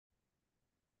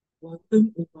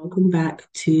Welcome or welcome back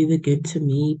to the Good to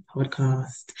Me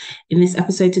podcast. In this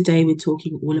episode today, we're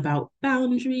talking all about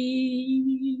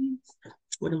boundaries,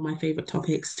 one of my favorite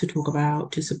topics to talk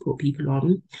about to support people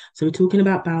on. So, we're talking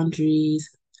about boundaries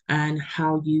and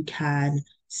how you can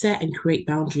set and create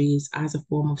boundaries as a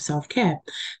form of self care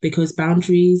because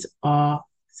boundaries are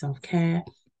self care.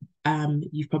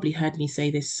 You've probably heard me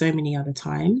say this so many other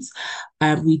times.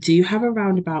 We do have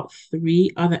around about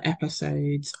three other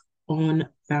episodes on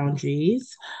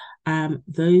boundaries.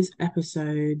 Those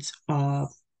episodes are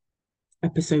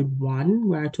episode one,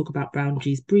 where I talk about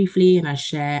boundaries briefly and I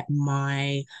share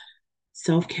my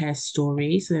self care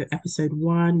story. So, episode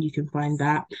one, you can find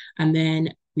that. And then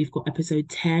we've got episode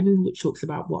 10, which talks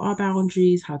about what are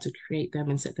boundaries, how to create them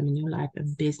and set them in your life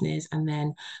and business. And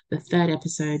then the third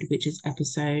episode, which is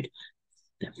episode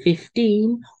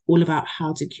 15, all about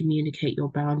how to communicate your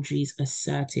boundaries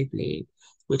assertively,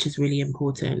 which is really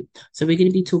important. So, we're going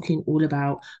to be talking all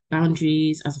about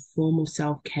boundaries as a form of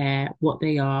self care, what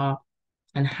they are,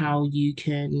 and how you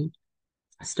can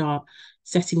start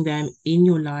setting them in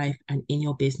your life and in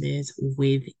your business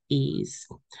with ease.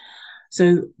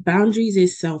 So, boundaries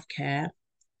is self care.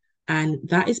 And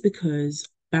that is because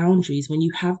boundaries, when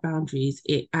you have boundaries,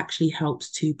 it actually helps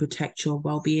to protect your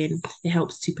well being. It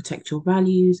helps to protect your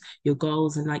values, your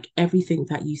goals, and like everything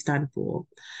that you stand for.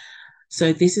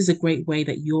 So, this is a great way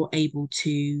that you're able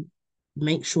to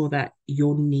make sure that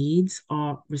your needs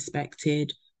are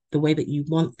respected. The way that you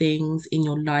want things in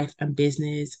your life and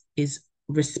business is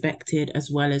respected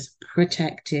as well as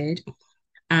protected.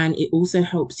 And it also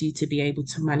helps you to be able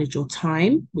to manage your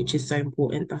time, which is so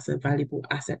important. That's a valuable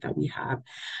asset that we have,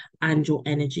 and your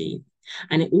energy.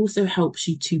 And it also helps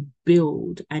you to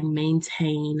build and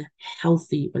maintain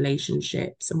healthy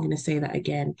relationships. I'm going to say that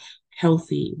again,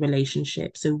 healthy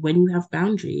relationships. So when you have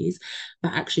boundaries,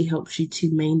 that actually helps you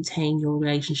to maintain your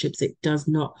relationships. It does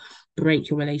not break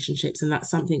your relationships. And that's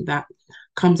something that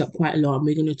comes up quite a lot. And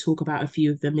we're going to talk about a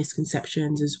few of the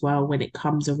misconceptions as well when it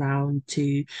comes around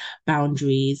to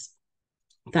boundaries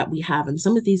that we have. And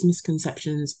some of these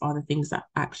misconceptions are the things that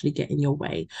actually get in your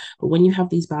way. But when you have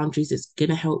these boundaries, it's going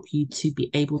to help you to be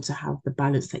able to have the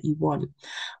balance that you want.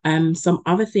 Some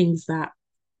other things that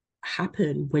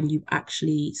happen when you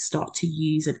actually start to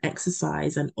use and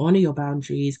exercise and honor your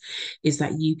boundaries is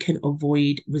that you can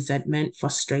avoid resentment,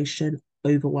 frustration,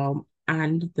 overwhelm,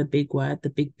 and the big word, the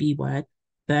big B word,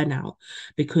 burnout,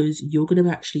 because you're going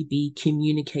to actually be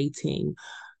communicating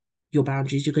your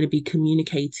boundaries. You're going to be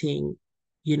communicating,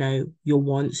 your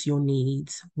wants, your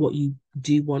needs, what you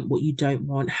do want, what you don't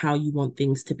want, how you want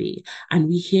things to be. And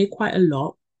we hear quite a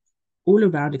lot all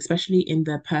around, especially in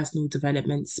the personal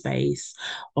development space,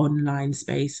 online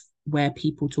space, where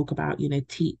people talk about,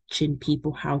 teaching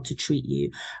people how to treat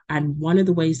you. And one of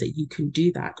the ways that you can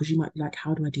do that, because you might be like,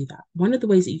 how do I do that? One of the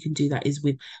ways that you can do that is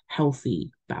with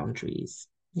healthy boundaries.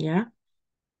 Yeah.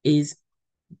 Is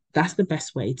That's the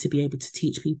best way to be able to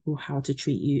teach people how to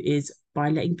treat you is by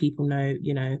letting people know,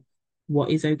 what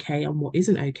is okay and what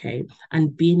isn't okay.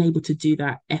 And being able to do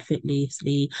that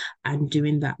effortlessly and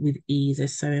doing that with ease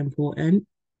is so important.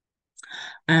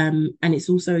 And it's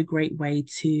also a great way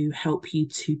to help you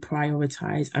to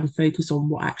prioritize and focus on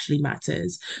what actually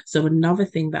matters. So, another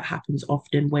thing that happens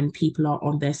often when people are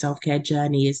on their self care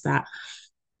journey is that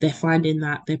they're finding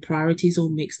that their priorities all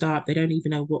mixed up. They don't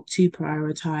even know what to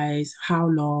prioritize, how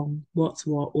long, what's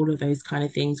what, all of those kind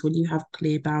of things. When you have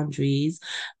clear boundaries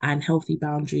and healthy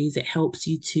boundaries, it helps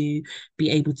you to be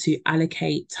able to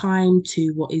allocate time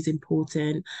to what is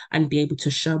important and be able to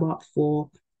show up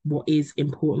for what is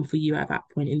important for you at that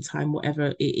point in time, whatever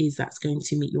it is that's going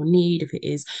to meet your need. If it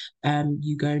is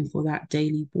you going for that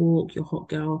daily walk, your hot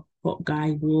girl, hot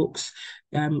guy walks,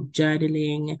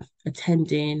 journaling,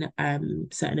 attending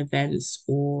certain events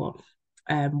or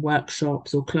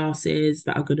workshops or classes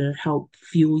that are going to help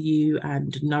fuel you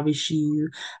and nourish you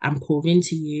and pour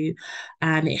into you.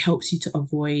 And it helps you to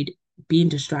avoid being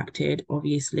distracted,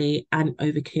 obviously, and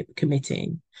over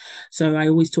committing. So I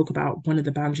always talk about one of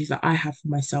the boundaries that I have for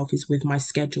myself is with my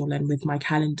schedule and with my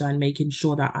calendar and making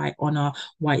sure that I honor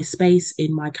white space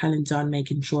in my calendar and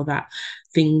making sure that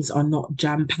things are not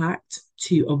jam packed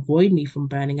to avoid me from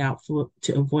burning out, for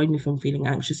to avoid me from feeling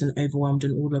anxious and overwhelmed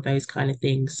and all of those kind of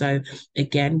things. So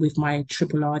again, with my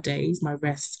triple R days, my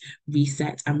rest,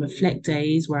 reset and reflect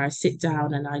days, where I sit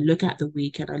down and I look at the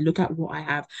week and I look at what I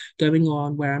have going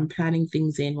on, where I'm planning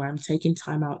things in, where I'm taking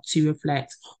time out to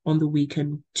reflect on the week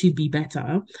and to be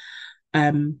better.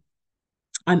 um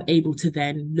I'm able to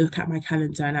then look at my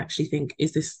calendar and actually think,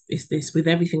 is this with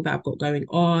everything that I've got going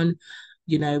on,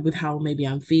 with how maybe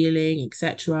I'm feeling,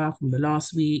 etc., from the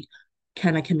last week?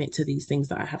 can I commit to these things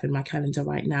that I have in my calendar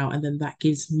right now? And then that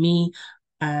gives me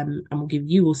and will give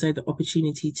you also the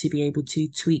opportunity to be able to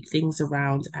tweak things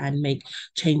around and make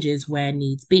changes where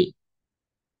needs be.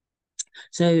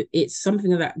 So it's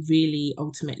something that really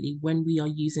ultimately, when we are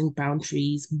using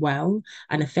boundaries well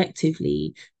and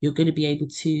effectively, you're going to be able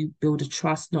to build a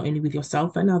trust not only with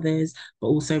yourself and others, but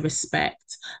also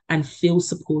respect and feel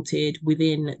supported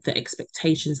within the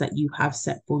expectations that you have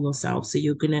set for yourself. So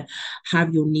you're going to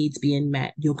have your needs being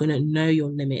met. You're going to know your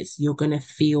limits. You're going to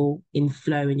feel in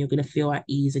flow and you're going to feel at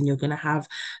ease and you're going to have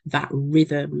that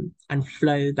rhythm and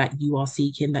flow that you are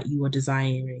seeking, that you are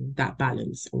desiring, that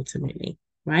balance ultimately,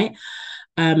 right?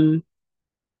 Um,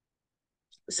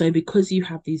 so because you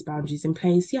have these boundaries in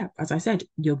place, yeah, as I said,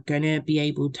 you're gonna be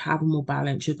able to have more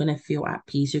balance. You're gonna feel at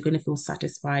peace. You're gonna feel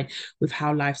satisfied with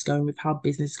how life's going, with how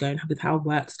business is going, with how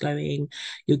work's going.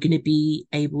 You're gonna be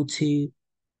able to,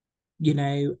 you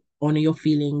know, honor your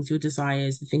feelings, your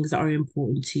desires, the things that are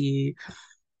important to you,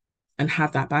 and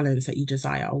have that balance that you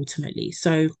desire ultimately.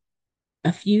 So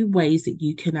a few ways that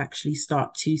you can actually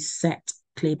start to set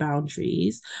clear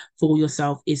boundaries for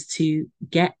yourself is to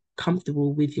get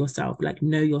comfortable with yourself, like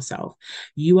know yourself.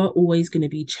 You are always going to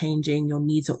be changing, your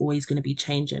needs are always going to be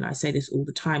changing. I say this all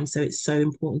the time. So it's so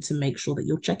important to make sure that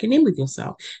you're checking in with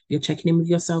yourself. If you're checking in with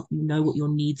yourself, you know what your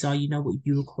needs are, you know what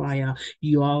you require,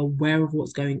 you are aware of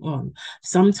what's going on.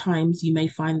 Sometimes you may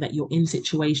find that you're in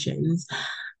situations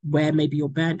where maybe you're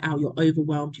burnt out, you're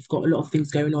overwhelmed, you've got a lot of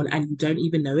things going on and you don't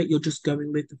even know it. You're just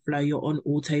going with the flow, you're on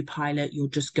autopilot, you're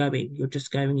just going, you're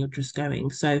just going, you're just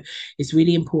going. So it's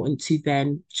really important to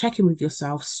then check in with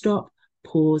yourself, stop,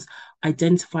 pause,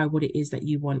 identify what it is that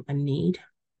you want and need,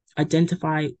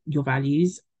 identify your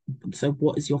values. So,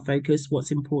 what is your focus? What's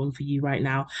important for you right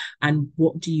now? And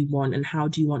what do you want? And how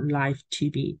do you want life to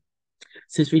be?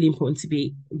 So, it's really important to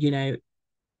be,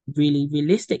 really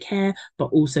realistic here, but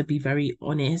also be very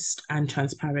honest and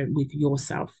transparent with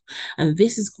yourself. And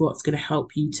this is what's going to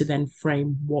help you to then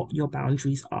frame what your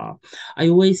boundaries are. I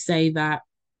always say that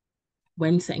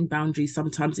when setting boundaries,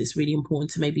 sometimes it's really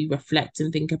important to maybe reflect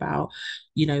and think about,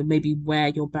 maybe where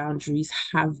your boundaries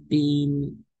have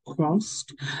been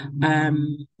crossed,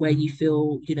 where you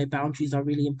feel, boundaries are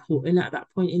really important at that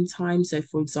point in time. So,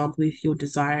 for example, if you're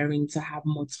desiring to have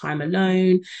more time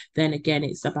alone, then again,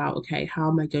 it's about, okay, how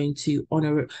am I going to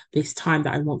honor this time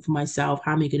that I want for myself?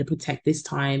 How am I going to protect this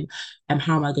time? And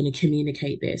how am I going to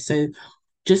communicate this? So,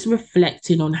 just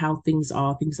reflecting on how things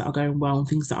are, things that are going well and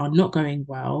things that are not going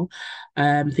well,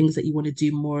 things that you want to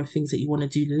do more, things that you want to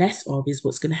do less of is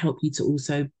what's going to help you to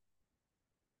also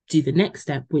do the next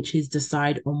step, which is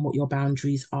decide on what your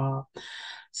boundaries are.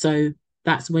 So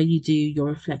that's where you do your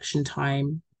reflection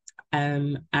time.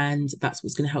 And that's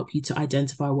what's going to help you to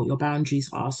identify what your boundaries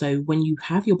are. So when you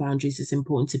have your boundaries, it's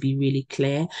important to be really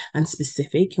clear and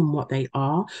specific in what they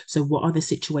are. So what are the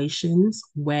situations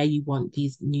where you want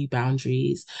these new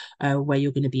boundaries, where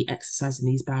you're going to be exercising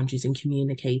these boundaries and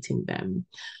communicating them.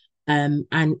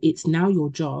 And it's now your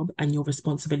job and your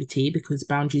responsibility, because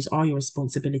boundaries are your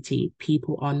responsibility.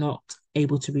 People are not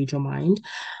able to read your mind.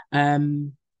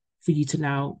 For you to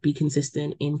now be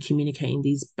consistent in communicating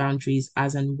these boundaries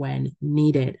as and when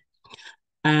needed.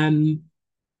 Um,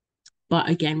 but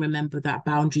again, remember that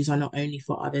boundaries are not only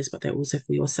for others, but they're also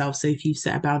for yourself. So if you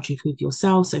set a boundary with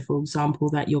yourself, so for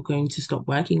example, that you're going to stop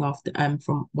working after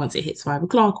from once it hits 5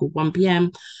 o'clock or 1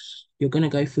 p.m., you're going to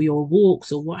go for your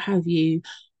walks or what have you,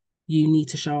 you need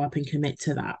to show up and commit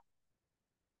to that.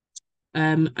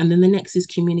 And then the next is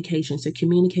communication. So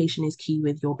communication is key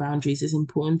with your boundaries. It's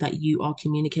important that you are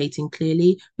communicating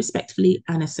clearly, respectfully,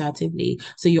 and assertively.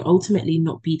 So you're ultimately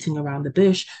not beating around the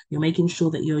bush. You're making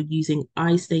sure that you're using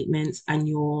I statements and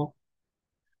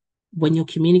when you're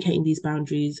communicating these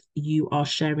boundaries, you are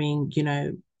sharing,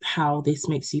 how this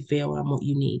makes you feel and what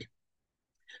you need.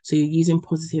 So you're using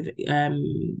positive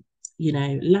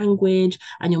language,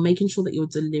 and you're making sure that your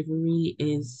delivery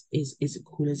is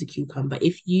cool as a cucumber.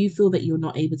 If you feel that you're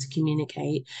not able to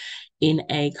communicate in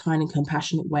a kind and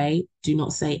compassionate way, do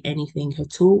not say anything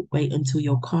at all. Wait until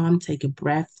you're calm, take a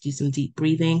breath, do some deep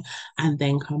breathing, and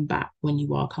then come back when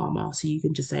you are calmer. So you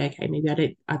can just say, okay,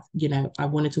 maybe I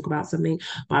want to talk about something,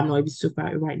 but I'm not able to talk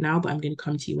about it right now, but I'm going to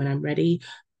come to you when I'm ready.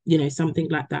 Something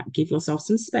like that. Give yourself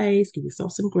some space, give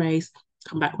yourself some grace,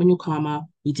 come back when you're calmer.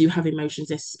 We do have emotions,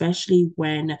 especially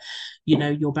when,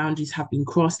 your boundaries have been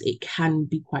crossed. It can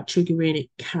be quite triggering. It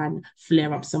can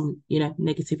flare up some,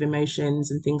 negative emotions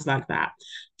and things like that,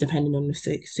 depending on the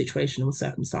situation or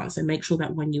circumstance. So make sure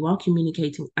that when you are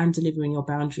communicating and delivering your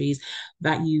boundaries,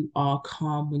 that you are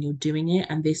calm when you're doing it.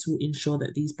 And this will ensure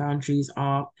that these boundaries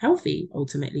are healthy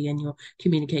ultimately, and you're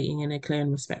communicating in a clear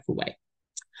and respectful way.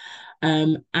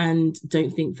 And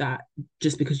don't think that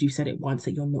just because you've said it once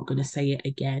that you're not going to say it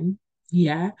again.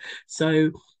 Yeah.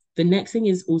 So the next thing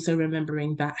is also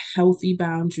remembering that healthy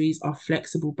boundaries are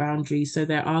flexible boundaries. So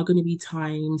there are going to be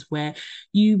times where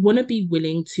you want to be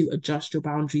willing to adjust your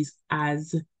boundaries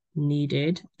as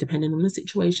needed, depending on the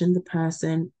situation, the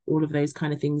person, all of those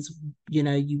kind of things.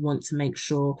 You want to make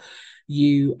sure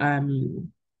you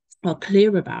are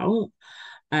clear about.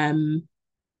 Um,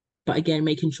 but again,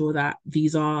 making sure that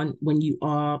these aren't when you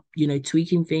are,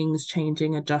 tweaking things,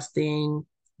 changing, adjusting,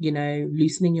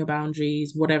 loosening your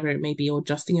boundaries, whatever it may be, or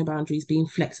adjusting your boundaries, being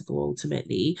flexible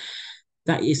ultimately,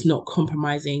 that is not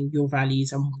compromising your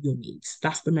values and your needs.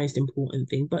 That's the most important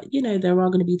thing. But there are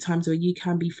going to be times where you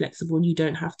can be flexible and you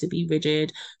don't have to be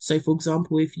rigid. So for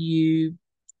example, if you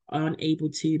aren't able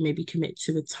to maybe commit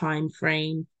to a time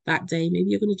frame that day, maybe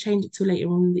you're going to change it to later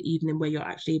on in the evening where you're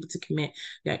actually able to commit,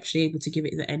 you're actually able to give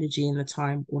it the energy and the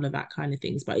time, all of that kind of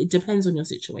things. But it depends on your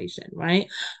situation, right?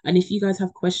 And if you guys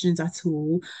have questions at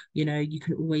all, you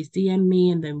can always DM me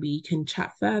and then we can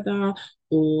chat further,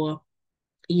 or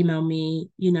email me.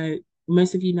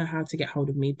 Most of you know how to get hold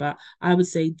of me, but I would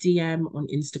say DM on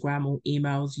Instagram or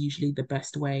email is usually the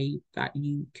best way that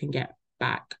you can get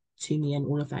back to me, and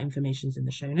all of that information is in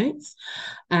the show notes.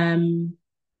 Um,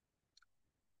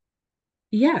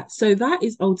 yeah, so that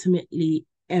is ultimately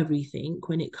everything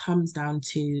when it comes down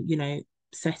to,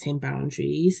 setting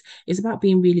boundaries. It's about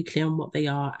being really clear on what they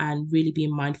are and really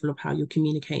being mindful of how you're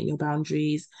communicating your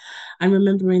boundaries, and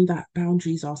remembering that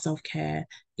boundaries are self-care.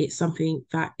 It's something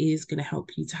that is going to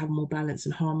help you to have more balance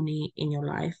and harmony in your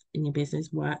life, in your business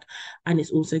work, and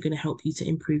it's also going to help you to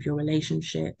improve your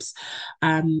relationships.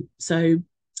 So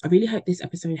I really hope this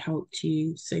episode helped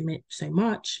you so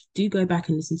much. Do go back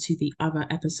and listen to the other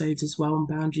episodes as well on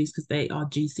boundaries, because they are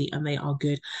juicy and they are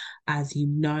good, as you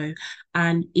know.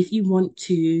 And if you want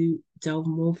to delve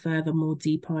more further, more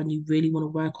deeper, and you really want to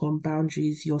work on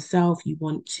boundaries yourself, you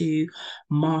want to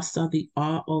master the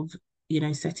art of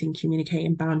setting,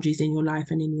 communicating boundaries in your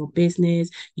life and in your business,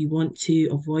 you want to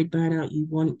avoid burnout, you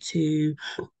want to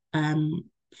um,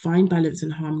 find balance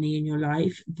and harmony in your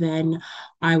life, then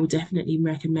I would definitely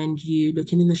recommend you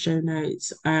looking in the show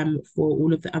notes for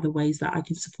all of the other ways that I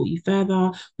can support you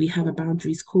further. We have a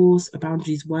boundaries course, a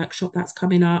boundaries workshop that's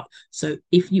coming up. So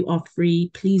if you are free,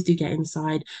 please do get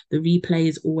inside. The replay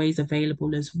is always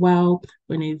available as well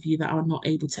for any of you that are not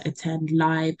able to attend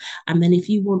live. And then if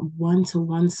you want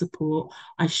one-to-one support,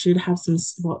 I should have some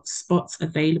spots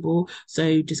available.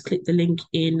 So just click the link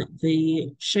in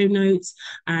the show notes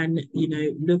and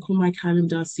look on my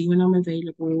calendar, see when I'm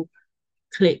available,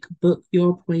 click book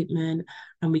your appointment,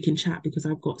 and we can chat, because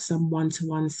I've got some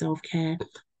one-to-one self-care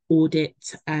audit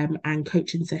and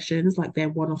coaching sessions, like they're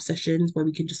one-off sessions where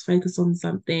we can just focus on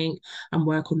something and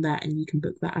work on that, and you can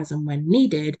book that as and when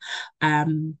needed,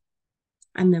 and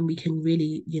then we can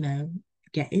really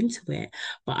get into it.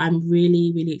 But I'm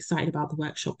really, really excited about the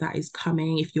workshop that is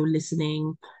coming. If you're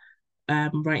listening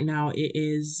right now,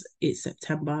 it's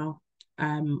September.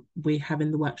 We're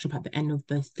having the workshop at the end of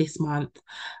this month.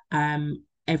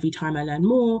 Every time I learn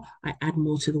more, I add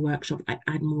more to the workshop, I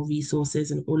add more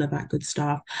resources and all of that good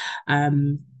stuff.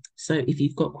 So if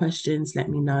you've got questions, let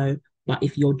me know. But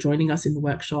if you're joining us in the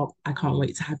workshop, I can't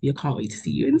wait to have you. I can't wait to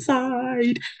see you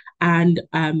inside. And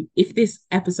if this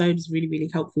episode is really, really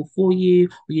helpful for you, or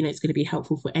it's going to be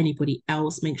helpful for anybody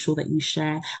else, make sure that you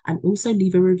share and also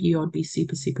leave a review. I'd be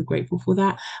super, super grateful for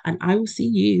that. And I will see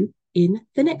you in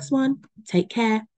the next one. Take care.